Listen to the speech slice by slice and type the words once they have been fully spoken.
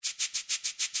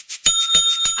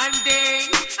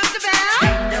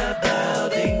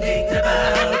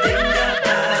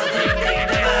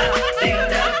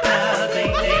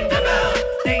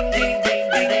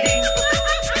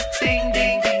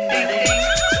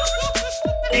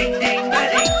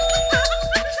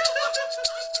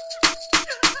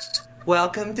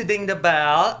Welcome to Ding the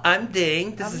Bell. I'm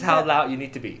Ding. This is how loud you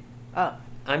need to be. Oh.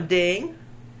 I'm Ding.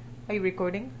 Are you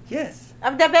recording? Yes.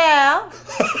 I'm the bell.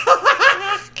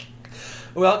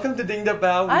 Welcome to Ding the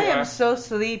Bell. I am so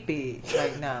sleepy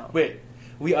right now. Wait.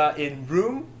 We are in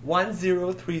room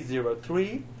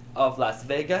 10303 of Las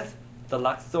Vegas, the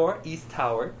Luxor East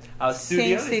Tower. Our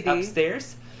studio is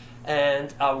upstairs.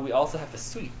 And we also have a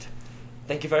suite.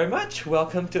 Thank you very much.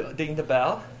 Welcome to Ding the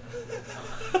Bell.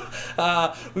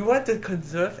 We want to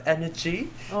conserve energy,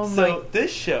 so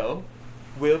this show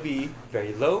will be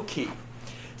very low-key.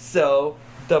 So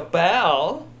the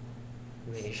bell,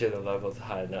 making sure the level's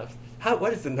high enough.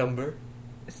 What is the number?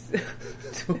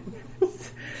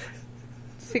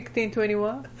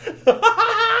 1621.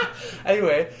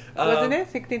 Anyway, wasn't it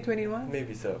 1621?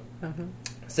 Maybe so. Uh-huh.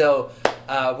 So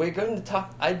we're going to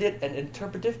talk. I did an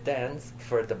interpretive dance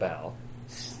for the bell.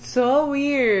 So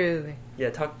weird. Yeah,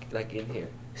 talk like in here.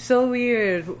 So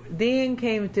weird. Dean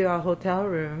came to our hotel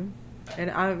room, and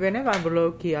whenever I'm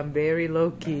low-key, I'm very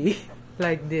low-key,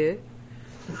 like this.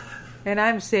 And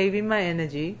I'm saving my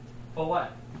energy. For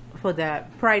what? For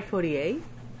that Pride 48.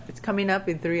 It's coming up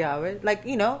in 3 hours. Like,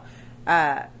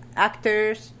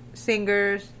 actors,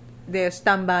 singers, they're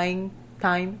standby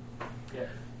time. Yeah.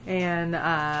 And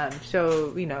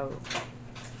so,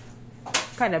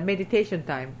 kind of meditation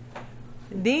time.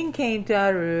 Dean came to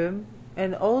our room,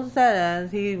 and all of a sudden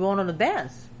he wanted to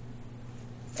dance,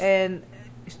 and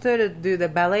started to do the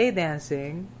ballet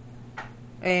dancing.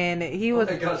 And he was.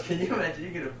 Oh my gosh! Can you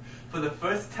imagine? For the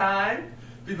first time,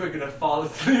 people are gonna fall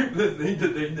asleep listening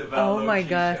to Ding the Bell. Oh my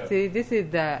gosh! See, this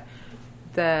is the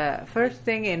first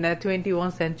thing in the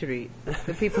 21st century.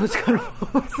 The people's gonna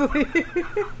fall asleep.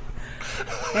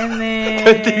 And then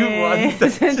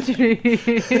 21st century.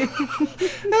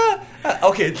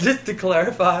 Okay, just to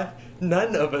clarify,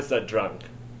 none of us are drunk.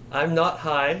 I'm not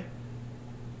high.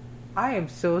 I am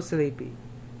so sleepy.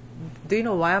 Do you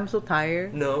know why I'm so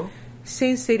tired? No.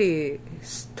 Sin City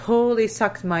totally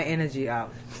sucks my energy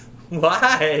out.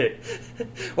 Why?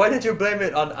 Why did you blame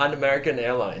it on American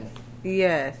Airlines?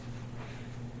 Yes.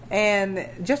 And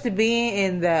just being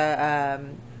in the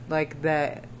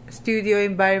the studio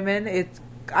environment,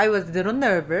 I was a little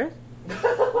nervous.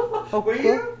 Were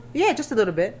you? Yeah, just a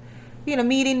little bit.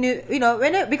 Meeting new,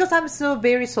 because I'm so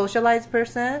very socialized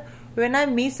person. When I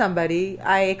meet somebody,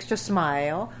 I extra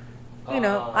smile.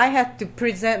 I have to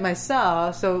present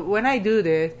myself. So when I do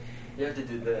this, you have to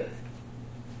do this.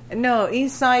 No,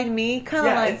 inside me, kind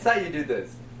of like. Inside you do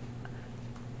this.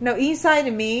 No,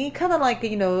 inside me, kind of like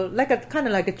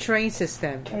like a train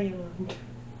system.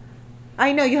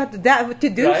 I know you have to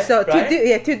do right, so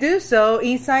right? to do so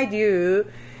inside you,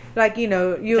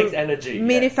 you takes energy.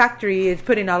 Mini factory is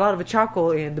putting a lot of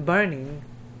charcoal in the burning.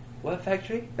 What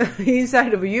factory?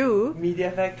 Inside of you.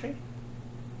 Media factory?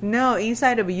 No,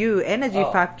 inside of you, energy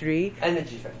factory.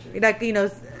 Energy factory.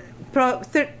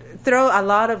 Throw a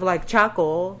lot of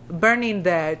charcoal, burning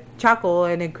the charcoal,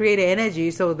 and then create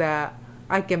energy so that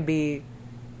I can be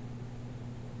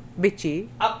bitchy.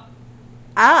 Up.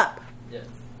 Yes.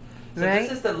 So right?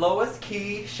 This is the lowest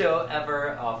key show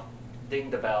ever of Ding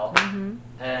the Bell. Mm-hmm.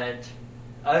 And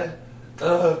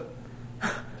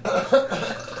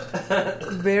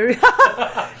very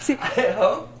See, I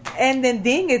hope. And then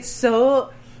Ding is so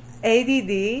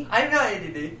ADD. I'm not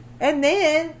ADD. And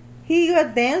then he was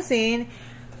dancing,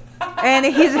 and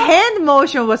his hand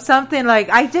motion was something like,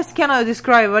 I just cannot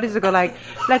describe what is it called, like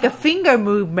a finger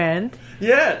movement.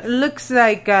 Yes. It looks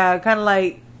like kind of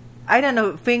like, I don't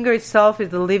know, finger itself is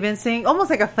the living thing, almost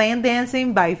like a fan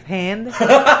dancing by hand.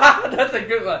 That's a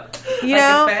good one.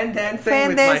 A fan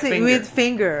dancing with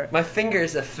finger. My finger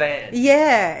is a fan.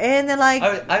 Yeah, and then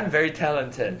I'm very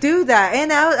talented. Do that,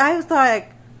 and I was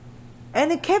like, and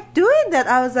it kept doing that.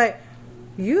 I was like,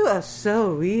 you are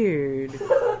so weird.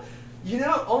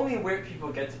 Only weird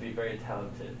people get to be very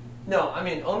talented. No, I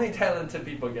mean, only talented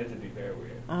people get to be very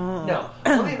weird. Oh. No,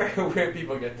 only very weird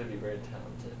people get to be very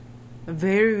talented.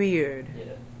 Very weird.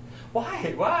 Yeah.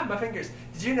 Why? Why my fingers?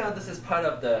 Did you know this is part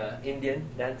of the Indian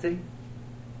dancing?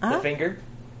 Huh? The finger?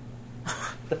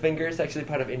 The finger is actually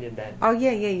part of Indian dance. Oh,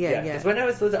 yeah. Because when I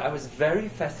was little, I was very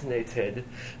fascinated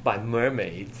by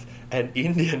mermaids and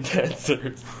Indian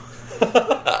dancers.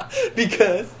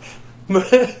 Because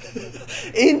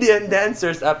Indian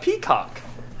dancers are peacock.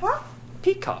 Huh?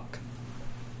 Peacock.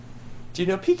 Do you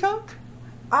know peacock?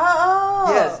 Oh.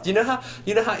 Yes, else?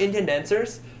 You know how Indian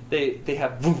dancers they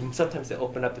have boom. Sometimes they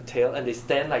open up the tail and they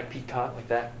stand like peacock like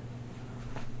that.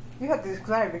 You have to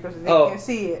describe because they can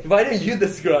see it. Why don't you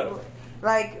describe?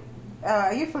 Like,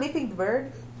 are you flipping the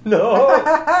bird? No.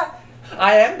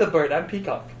 I am the bird. I'm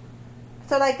peacock.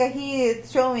 So like he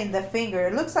is showing the finger.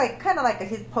 It looks like kind of like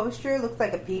his posture looks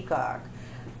like a peacock.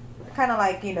 Kind of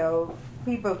like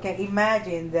people can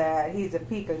imagine that he's a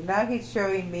peacock. Now he's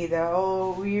showing me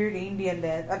the weird Indian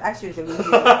dance. I should say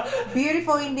weird,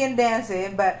 beautiful Indian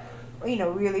dancing, but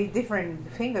really different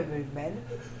finger movement.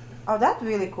 Oh, that's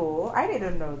really cool. I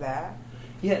didn't know that.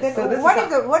 Yes. Then So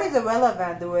what is the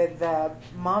relevant with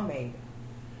mermaid?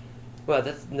 Well,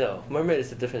 mermaid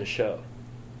is a different show.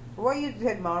 Why you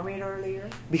said mermaid earlier?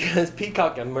 Because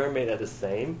peacock and mermaid are the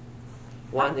same.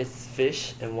 One is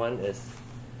fish and one is.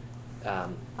 I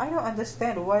don't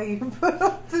understand why you.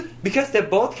 Because they're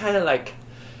both kind of like.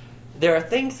 There are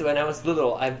things when I was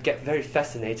little I get very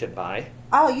fascinated by.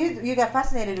 Oh, you got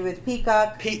fascinated with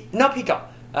peacock. Not peacock.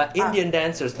 Indian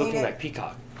dancers looking like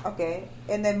peacock. Okay,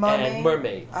 and then mermaid. And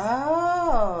mermaids.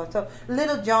 Oh, so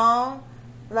Little John,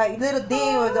 like Little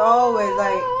Dean was always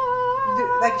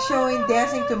like showing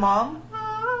dancing to mom.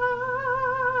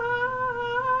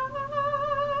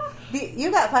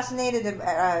 You got fascinated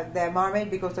the mermaid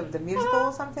because of the musical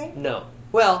or something? No.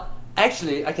 Well,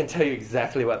 actually, I can tell you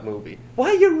exactly what movie.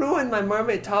 Why you ruin my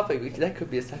mermaid topic? That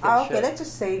could be a second show. Okay, let's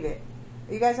just save it.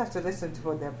 You guys have to listen to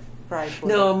the pride.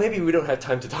 No, maybe we don't have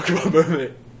time to talk about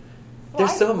mermaid.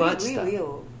 There's so much stuff.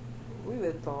 We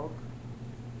will talk.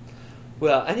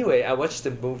 Well, anyway, I watched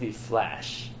the movie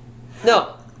Flash.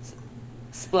 No,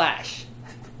 Splash.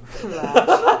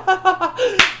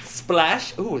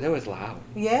 Splash. Ooh, that was loud.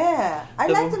 Yeah, I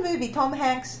like the movie. Tom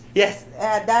Hanks. Yes.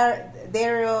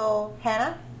 Daryl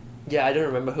Hannah. Yeah, I don't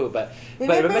remember who, but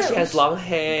remember she has long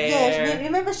hair. Yes,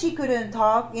 remember she couldn't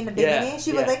talk in the beginning.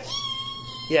 She was like.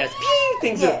 Yes,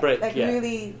 things would break. Like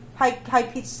really high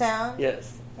pitched sound.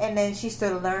 Yes. And then she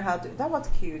still learned how to. That was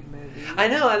a cute movie. I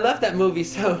know. I love that movie.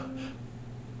 So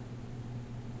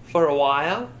for a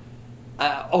while,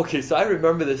 so I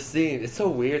remember this scene. It's so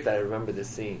weird that I remember this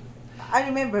scene. I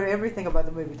remember everything about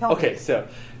the movie. Tell me. So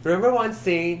remember one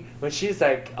scene when she's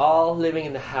like all living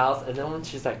in the house, and then when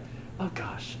she's like, "Oh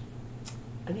gosh,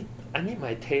 I need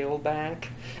my tail back,"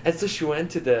 and so she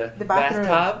went to the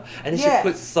bathtub, and then she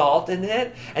put salt in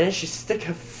it, and then she stick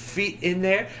her feet in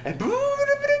there, and all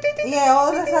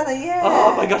of a sudden,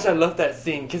 Oh my gosh, I love that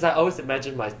scene because I always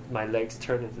imagine my legs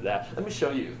turn into that. Let me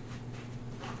show you.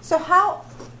 So how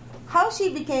she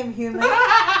became human?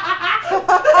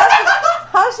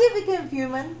 How she became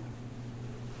human?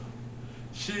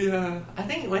 She, I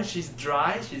think when she's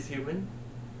dry, she's human.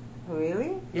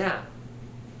 Really? Yeah.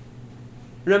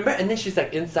 Remember? And then she's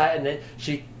like inside, and then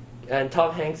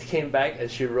Tom Hanks came back, and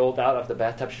she rolled out of the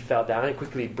bathtub. She fell down and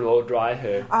quickly blow dry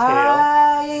her tail.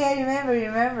 Yeah,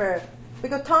 remember.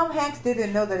 Because Tom Hanks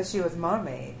didn't know that she was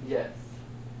mermaid. Yes.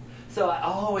 So I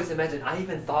always imagine. I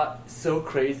even thought so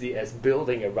crazy as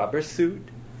building a rubber suit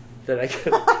that I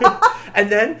could,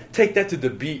 and then take that to the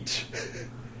beach,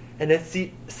 and then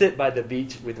sit by the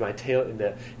beach with my tail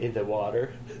in the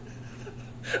water.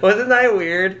 Wasn't that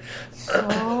weird?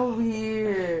 So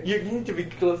weird. You need to be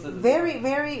closer. Very,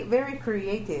 very, very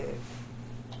creative.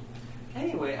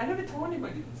 Anyway, I never told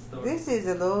anybody the story. This is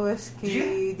the lowest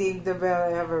key ding the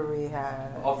bell ever we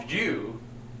had. Of you?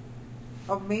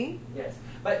 Of me? Yes.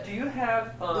 But do you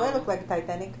have... do I look like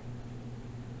Titanic?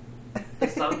 The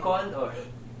sunk one or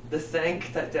the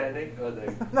sank Titanic or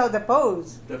the... No, the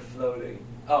pose. The floating.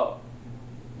 Oh.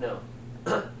 No.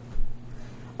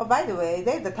 Oh, by the way,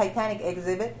 there's the Titanic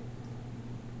exhibit.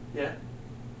 Yeah.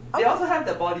 They also have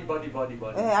the body.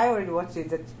 I already watched it.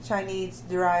 The Chinese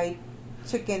dry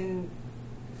chicken,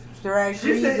 dry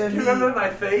freezer. You meat. remember my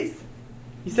face?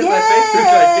 You said my face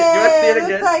looked like it. You want to see it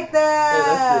again? Looks like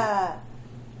that.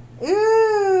 Yeah,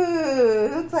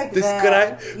 ooh, looks like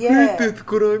describe. That. Yeah. Please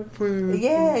describe, please.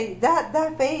 Yeah,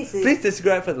 that face is... Please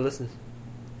describe for the listeners.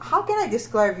 How can I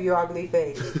describe your ugly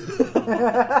face?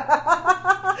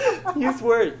 Use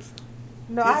words.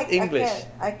 No, English.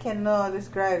 I cannot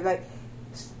describe.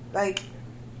 Like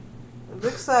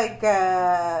looks like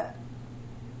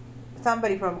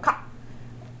somebody from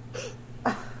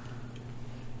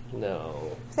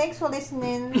No. Thanks for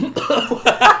listening.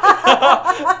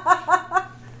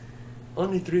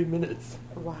 Only 3 minutes.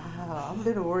 Wow, I'm a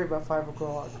little worried about 5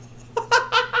 o'clock.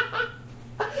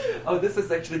 Oh, this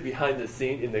is actually behind the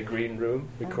scene in the green room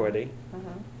recording.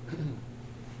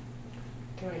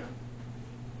 Carry on.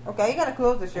 Okay, you gotta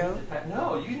close the show.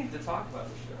 No, you need to talk about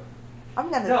the show.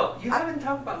 No, you haven't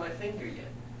talked about my finger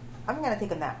yet. I'm gonna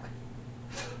take a nap.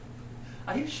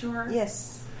 Are you sure?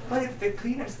 Yes. What if the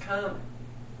cleaners come?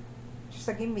 Just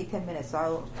give me 10 minutes.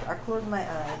 So I'll close my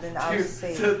eyes, then I'll Dude,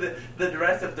 say. so the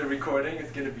rest of the recording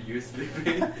is gonna be you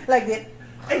sleeping. Like it.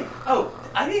 Hey,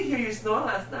 I didn't hear you snore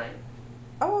last night.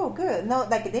 Oh, good. No,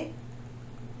 like it did.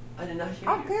 I did not hear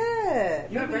Oh, you.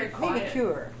 good. You were very quiet. Maybe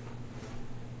cure.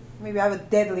 Maybe I was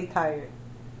deadly tired.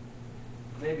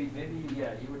 Maybe,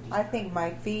 yeah, you were just... I think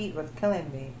my feet was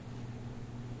killing me.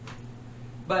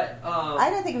 But, I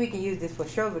don't think we can use this for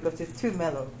show because it's too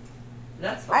mellow.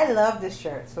 That's fine. I love this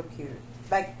shirt. So cute.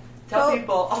 Like, Tell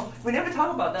people... we never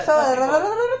talk about that. So,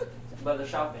 about the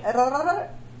shopping.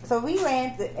 So we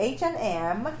went to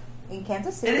H&M in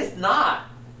Kansas City. It is not.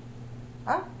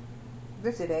 Oh,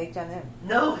 this is H&M.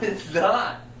 No, it's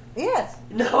not. Yes.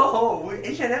 No,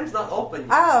 H&M's not open yet.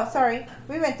 Oh, sorry.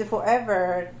 We went to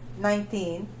Forever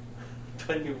 19.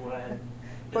 21.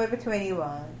 Forever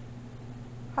 21.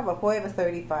 How about Forever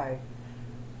 35?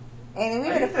 And we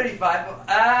Are went you to 35?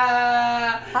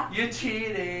 Huh? You're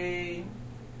cheating.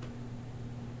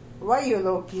 Why you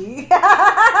low-key?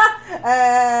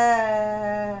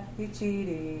 You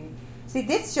cheating. See,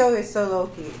 this show is so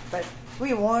low-key, but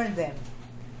we warned them.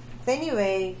 So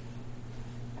anyway,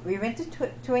 we went to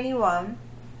 21,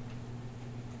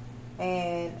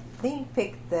 and they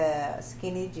picked the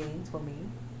skinny jeans for me.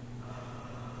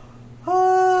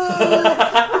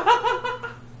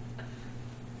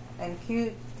 And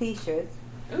cute t-shirts.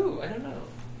 Ooh, I don't know.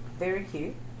 Very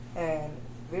cute. And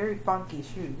very funky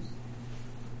shoes.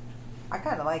 I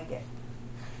kind of like it.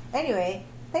 Anyway,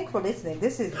 thanks for listening.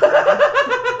 This is...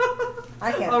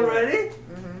 I can't Already?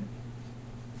 Mm-hmm.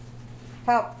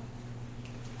 Help.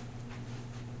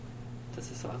 This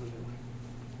is what I'm doing.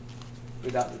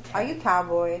 Without the tag. Are you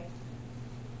cowboy?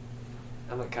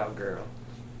 I'm a cowgirl.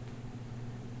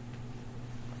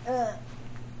 Uh,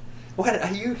 What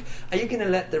are you gonna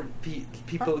let the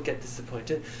people get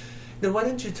disappointed? Now, why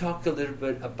don't you talk a little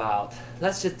bit about?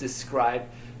 Let's just describe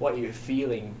what you're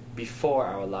feeling before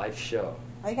our live show.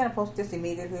 are you going to post this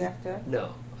immediately after?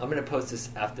 No, I'm gonna post this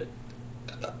after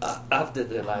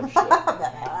the live show.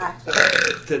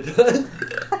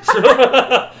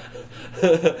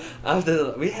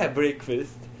 We have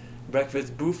breakfast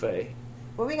buffet.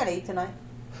 What are we going to eat tonight?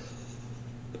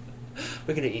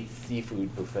 We're gonna eat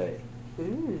seafood buffet. Ooh.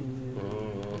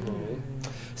 Mm-hmm.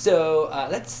 So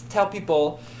let's tell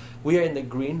people we are in the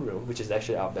green room, which is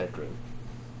actually our bedroom,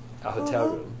 our hotel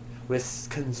room. We're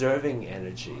conserving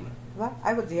energy. What?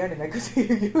 I was there and I could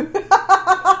hear you.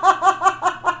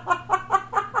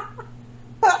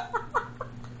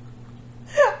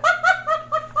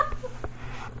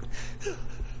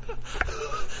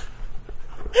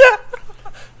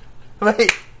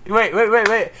 Wait.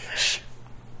 Shh.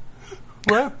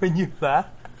 What? When you laugh,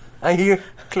 I hear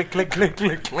click, click, click,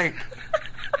 click, click.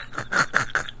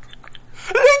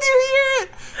 Did you hear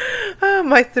it?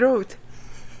 My throat.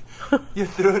 Your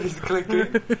throat is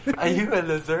clicking. Are you a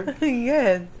lizard?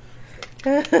 Yes.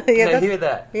 Can I hear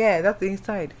that? Yeah, that's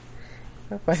inside.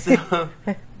 So,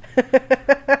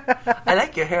 I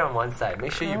like your hair on one side.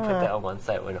 Make sure you put that on one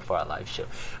side for our live show.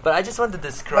 But I just want to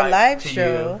describe the live to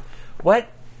show. you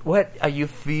what are you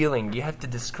feeling. You have to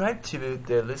describe to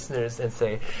the listeners and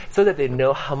say so that they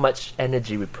know how much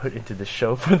energy we put into the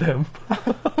show for them.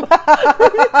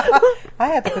 I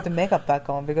had to put the makeup back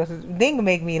on because Ding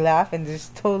made me laugh and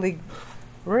just totally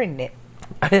ruined it.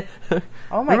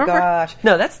 Oh my gosh.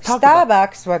 No, let's talk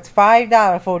Starbucks was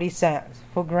 $5.40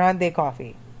 for grande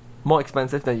coffee. More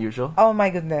expensive than usual. Oh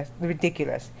my goodness,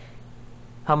 ridiculous.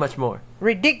 How much more?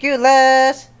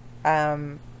 Ridiculous.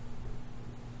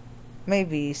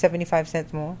 Maybe 75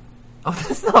 cents more. Oh,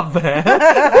 that's not bad.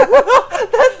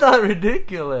 That's not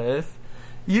ridiculous.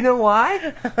 You know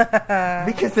why?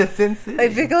 Because it's Sin City.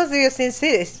 Because you're Sin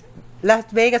City. It's Las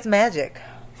Vegas magic.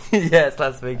 Yes,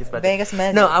 Las Vegas magic. Vegas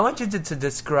magic. No, I want you to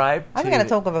describe. I'm going to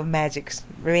talk about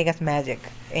Vegas magic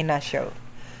in our show.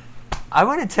 I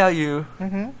want to tell you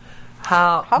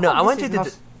how. No, I want you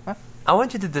to. I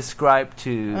want you to describe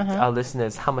to our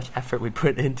listeners how much effort we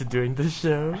put into doing this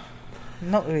show.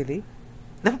 Not really.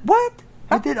 What?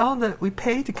 Huh? We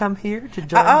paid to come here to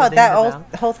join.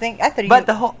 Whole thing. I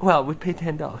thought we paid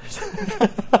 $10.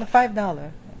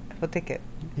 $5 for ticket.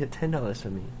 Yeah, $10 for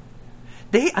me.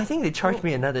 I think they charged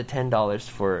me another $10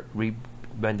 for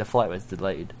when the flight was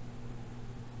delayed.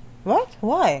 What?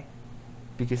 Why?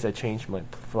 Because I changed my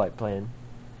flight plan.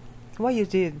 What you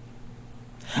did?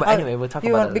 But anyway, we'll talk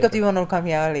about it because later. you want to come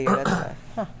here earlier. That's why.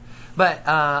 Huh. But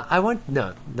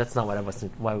no, that's not what I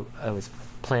was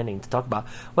planning to talk about.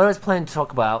 What I was planning to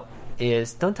talk about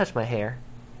is don't touch my hair,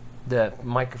 the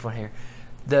microphone hair.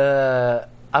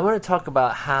 I want to talk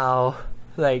about how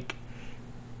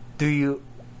do you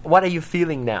what are you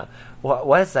feeling now?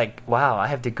 What is like? Wow, I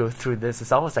have to go through this.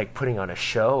 It's almost like putting on a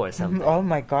show or something. Oh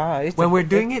my god! When we're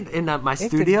doing it in my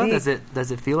studio, does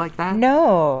it feel like that?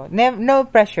 No, no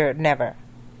pressure, never.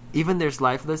 Even there's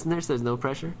live listeners, there's no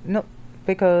pressure. No,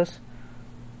 because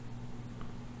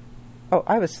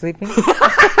I was sleeping.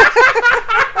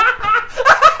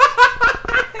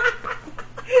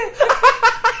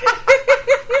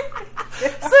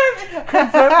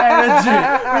 Conserve energy.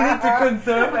 We need to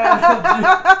conserve energy.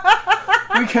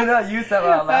 We cannot use that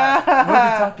out loud. We'll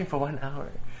be talking for 1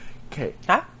 hour. Okay.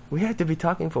 Huh? We have to be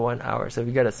talking for 1 hour, so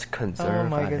we gotta conserve. Oh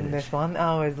my energy. goodness, 1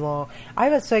 hour is long. I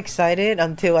was so excited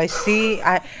until I see.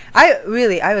 I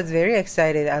was very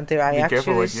excited until I be actually.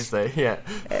 Careful what you say. Yeah.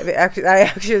 I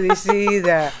actually see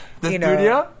the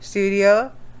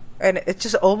studio, and it's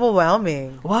just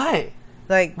overwhelming. Why?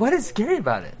 Like, what is scary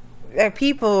about it? Like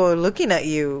people looking at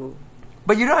you.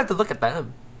 But you don't have to look at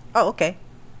them. Oh, okay.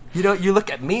 You look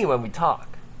at me when we talk.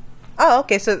 Oh,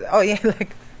 okay. So, yeah,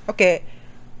 like, okay,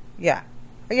 yeah.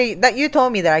 Okay, that you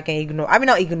told me that I can ignore. I'm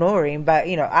not ignoring, but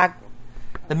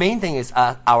the main thing is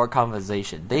our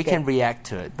conversation. They can react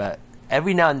to it, but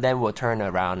every now and then we'll turn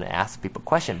around and ask people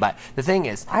questions. But the thing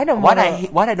is, what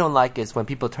I don't like is when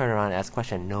people turn around and ask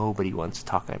questions, nobody wants to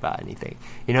talk about anything.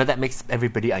 That makes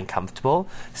everybody uncomfortable.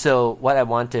 So what I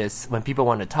want is when people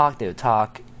want to talk, they'll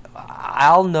talk.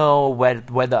 I'll know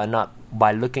whether or not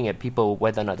by looking at people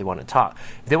whether or not they want to talk.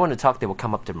 If they want to talk, they will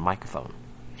come up to the microphone.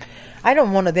 I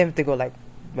don't want them to go like.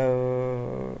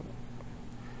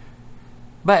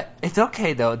 But it's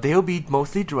okay though. They'll be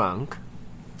mostly drunk.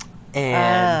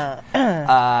 And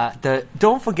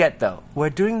don't forget though, we're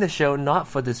doing the show not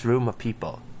for this room of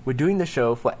people. We're doing the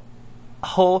show for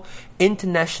whole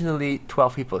internationally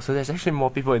 12 people. So there's actually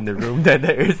more people in the room than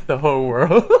there is the whole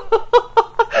world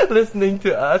listening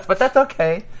to us. But that's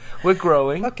okay. We're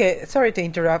growing. Okay, sorry to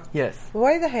interrupt. Yes.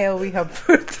 Why the hell we have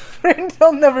footprint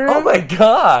on the room? Oh my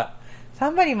god!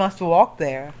 Somebody must walk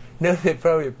there. No, they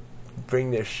probably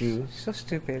bring their shoe. So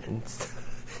stupid.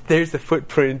 There's a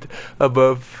footprint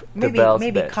above the bell's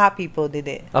bed. Maybe car people did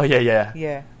it. Oh, yeah.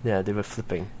 Yeah. Yeah, they were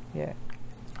flipping. Yeah.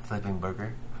 Flipping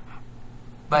burger.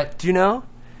 But,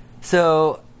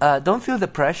 so, don't feel the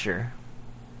pressure.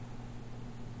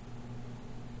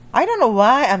 I don't know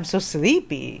why I'm so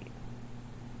sleepy.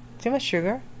 Too much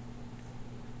sugar?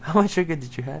 How much sugar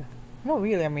did you have? No,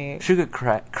 really, I mean... Sugar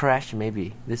crash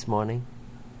maybe this morning.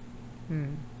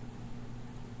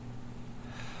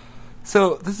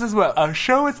 So, this is what... Our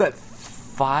show is at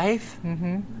 5?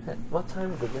 Mm-hmm. What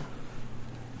time is it again?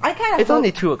 It's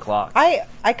only 2 o'clock.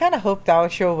 I kind of hoped our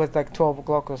show was like 12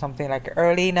 o'clock or something, like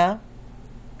early now.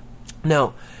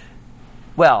 No.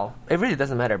 Well, it really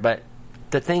doesn't matter, but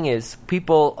the thing is,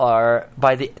 people are...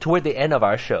 Toward the end of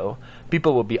our show,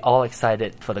 people will be all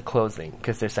excited for the closing,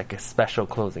 because there's like a special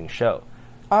closing show.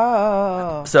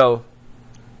 Oh. So,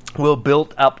 we'll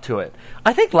build up to it.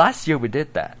 I think last year we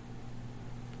did that.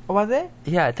 Was it?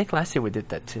 Yeah, I think last year we did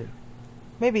that too.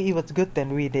 Maybe it was good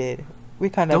then we did. We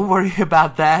kind of... Don't worry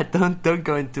about that. Don't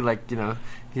go into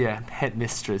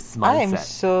headmistress mindset. I am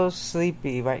so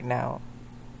sleepy right now.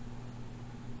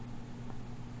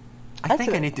 I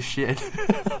think I need to shit.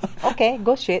 Okay,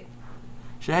 go shit.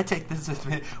 Should I take this with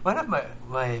me? One of my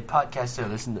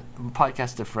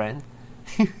podcaster friend,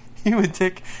 he would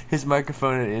take his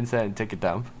microphone on the inside and take a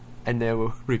dump, and then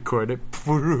we'll record it.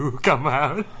 Come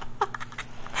out.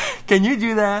 Can you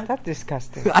do that? That's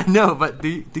disgusting. I know, but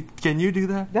can you do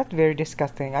that? That's very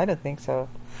disgusting. I don't think so.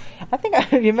 I think I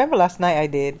remember last night I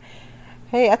did.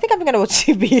 Hey, I think I'm gonna watch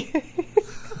TV.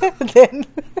 Then,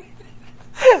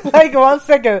 like 1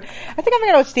 second, I think I'm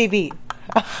gonna watch TV.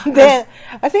 Then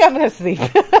I think I'm gonna sleep.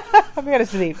 I'm gonna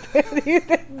sleep.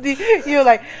 You're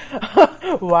like,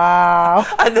 wow.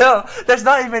 I know. There's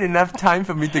not even enough time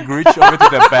for me to reach over to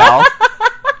the bell.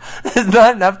 There's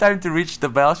not enough time to reach the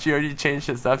bell. She already changed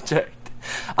the subject.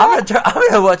 I'm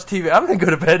gonna watch TV. I'm gonna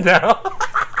go to bed now.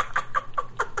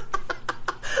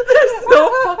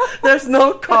 There's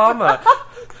no comma.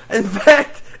 In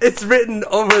fact, it's written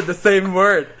over the same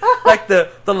word. Like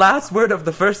the last word of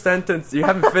the first sentence you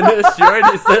haven't finished. You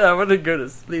already said I want to go to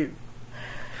sleep.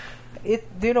 Do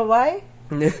you know why?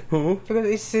 Because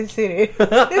it's Sin City.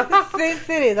 It's Sin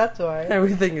City, that's why.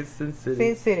 Everything is Sin City.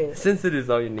 Sin City. Sin City is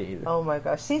all you need. Oh my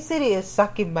gosh. Sin City is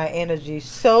sucking my energy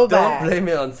so bad. Don't blame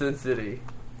it on Sin City.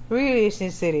 Really,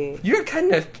 Sin City. You're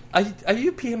kind of... Are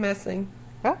you PMSing?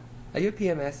 Huh? Are you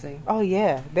PMSing? Oh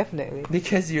yeah, definitely.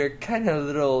 Because you're kind of a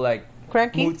little like...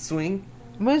 Cranky? Mood swing.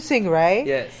 Mood swing, right?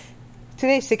 Yes.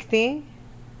 Today's 16?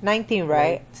 19,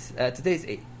 right? Today's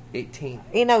 18.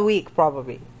 In a week,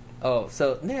 probably. Oh,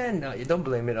 so no, you don't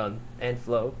blame it on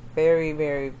Flo. Very,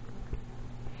 very.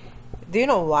 Do you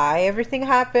know why everything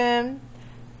happened?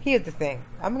 Here's the thing.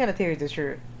 I'm gonna tell you the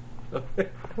truth.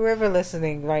 Whoever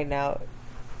listening right now,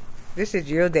 this is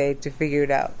your day to figure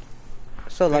it out.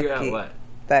 So Figure lucky. out what?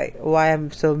 Like why I'm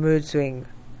so mood swing.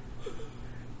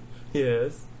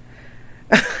 Yes.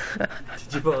 Did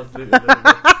you fall asleep?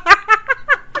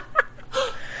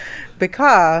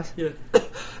 Because Yeah.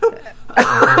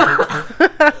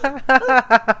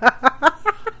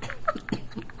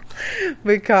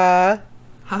 because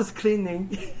House cleaning.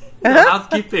 No,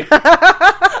 housekeeping.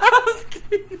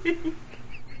 Housekeeping.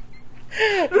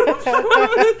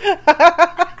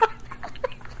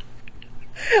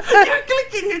 You're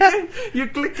clicking again. You're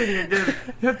clicking again.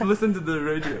 You have to listen to the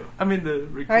radio. I mean the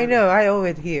recorder. I know, I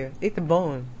always hear. It's a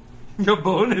bone. Your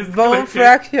bone is Bone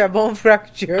fracture, bone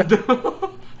fracture. Do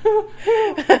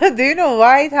you know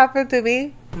why it happened to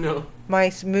me? No.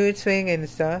 My mood swing and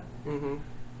stuff? Mm-hmm.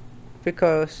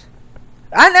 Because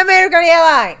an American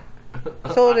airline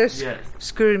so they Yes.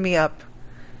 screwed me up.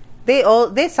 They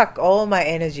suck all my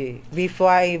energy before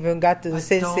I even got to the But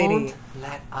Sin don't City.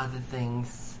 let other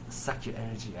things suck your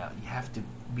energy out. You have to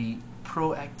be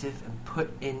proactive and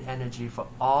put in energy for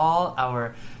all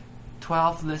our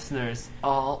 12 listeners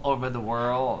all over the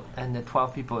world and the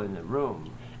 12 people in the room.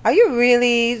 Are you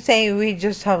really saying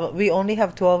we only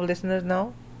have 12 listeners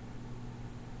now?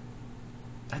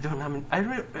 I don't know how many.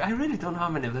 I really don't know how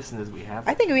many listeners we have.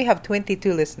 I think we have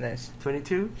 22 listeners.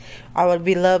 22. Our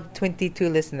beloved 22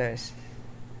 listeners.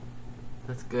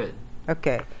 That's good.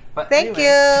 Okay. But Thank anyway,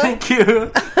 you. Thank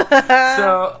you.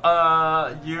 So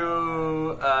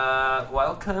you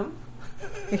welcome.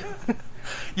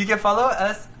 You can follow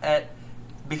us at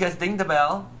because Ding the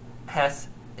Bell has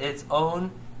its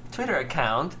own Twitter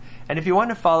account, and if you want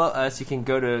to follow us, you can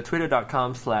go to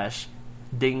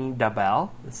twitter.com/dingdabell,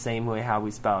 the same way how we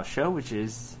spell show, which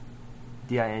is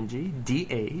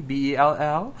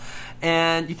DINGDABELL,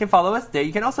 and you can follow us there.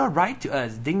 You can also write to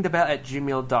us,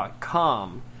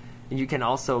 dingdabell@gmail.com, and you can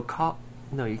also call.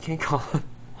 No, you can't call us.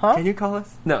 Huh? Can you call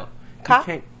us? No.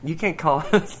 Ca- You can't call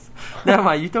us. Never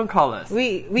mind, you don't call us.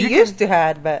 We You used can- to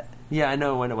had, but Yeah, I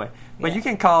know it went away. But Yeah. you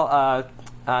can call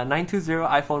 920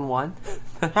 iPhone 1.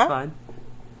 That's Huh? fine.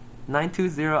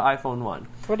 920 iPhone 1.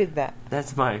 what is that?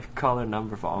 That's my caller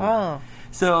number for all. Oh.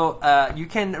 So you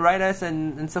can write us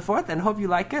and so forth, and hope you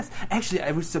like us. Actually,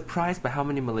 I was surprised by how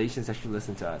many Malaysians actually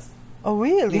listen to us. Oh,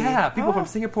 really? Yeah, people oh. from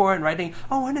Singapore and writing,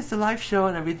 oh, when is the live show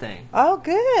and everything. Oh,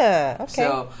 good. Okay.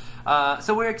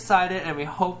 So we're excited, and we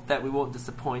hope that we won't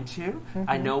disappoint you. Mm-hmm.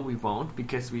 I know we won't,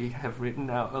 because we have written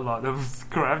out a lot of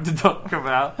crap to talk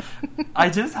about. I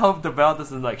just hope the bell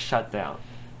doesn't shut down.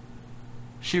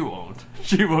 She won't.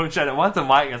 She won't shut it. Once the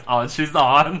mic is on, she's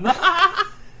on.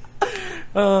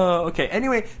 Okay.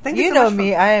 Anyway, thank you you so know much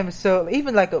me, I am so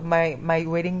even my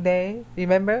wedding day.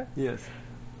 Remember? Yes.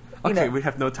 You Okay, know. we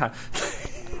have no time.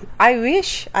 I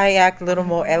wish I act a little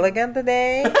more elegant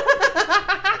today.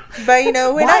 But when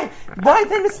Why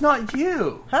then it's not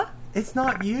you? Huh? It's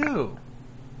not you.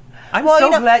 I'm Well,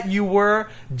 so glad you were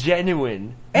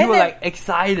genuine. You And were then-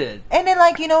 excited. And then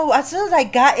as soon as I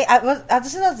got it,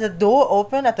 as soon as the door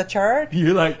opened at the church,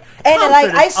 You're like, and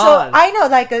concert I is saw, on. I know,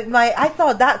 I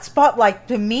thought that spotlight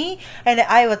to me, and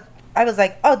I was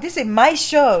like, oh, this is my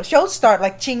show. Show start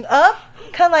ching up,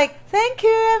 kind of thank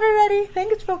you everybody, thank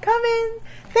you for coming,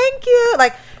 thank you.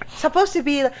 Supposed to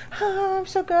be oh, I'm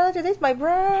so glad today's my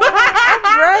bride. I'm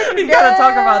bride today. You gotta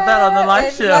talk about that on the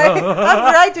live show. I'm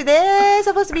bride today.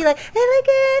 Supposed to be elegant.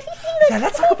 Yeah,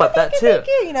 let's talk about that too. Thank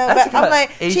you, Let's but talk I'm about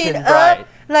Asian chin bride. up,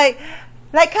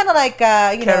 kind of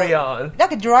Carry on.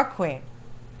 like a drag queen.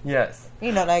 Yes.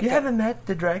 You haven't met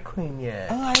the drag queen yet.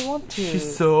 Oh, I want to.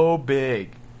 She's so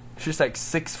big. She's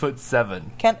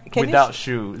 6'7" Can without you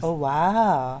shoes. Oh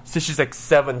wow! So she's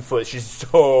 7 foot. She's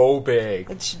so big.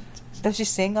 Does she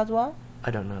sing as well? I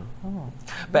don't know. Oh.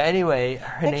 But anyway,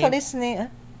 her Thanks for name. listening.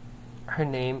 Her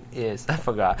name is I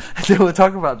forgot. We'll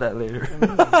talk about that later.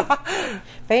 But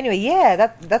anyway, yeah,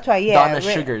 that's why. Yeah, Donna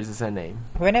Sugars is her name.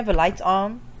 Whenever lights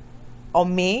on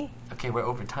me. Okay, we're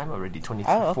over time already.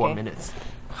 24 Oh, okay. minutes.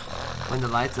 When the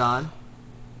lights on,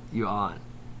 you're on.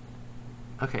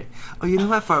 Okay. Oh, you know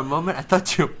what? For a moment, I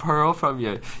thought your pearl from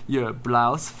your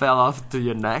blouse fell off to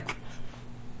your neck.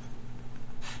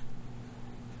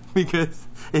 Because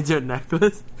it's your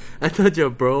necklace. I thought your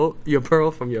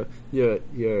pearl from your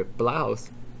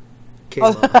blouse came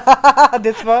off.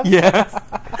 This one. Yes.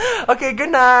 Okay.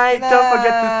 Good night. Good Don't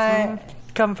forget night. to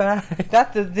come back.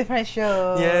 That's a different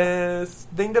show. Yes.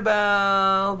 Ding the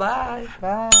bell. Bye.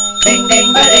 Bye. Ding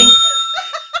ding ba ding.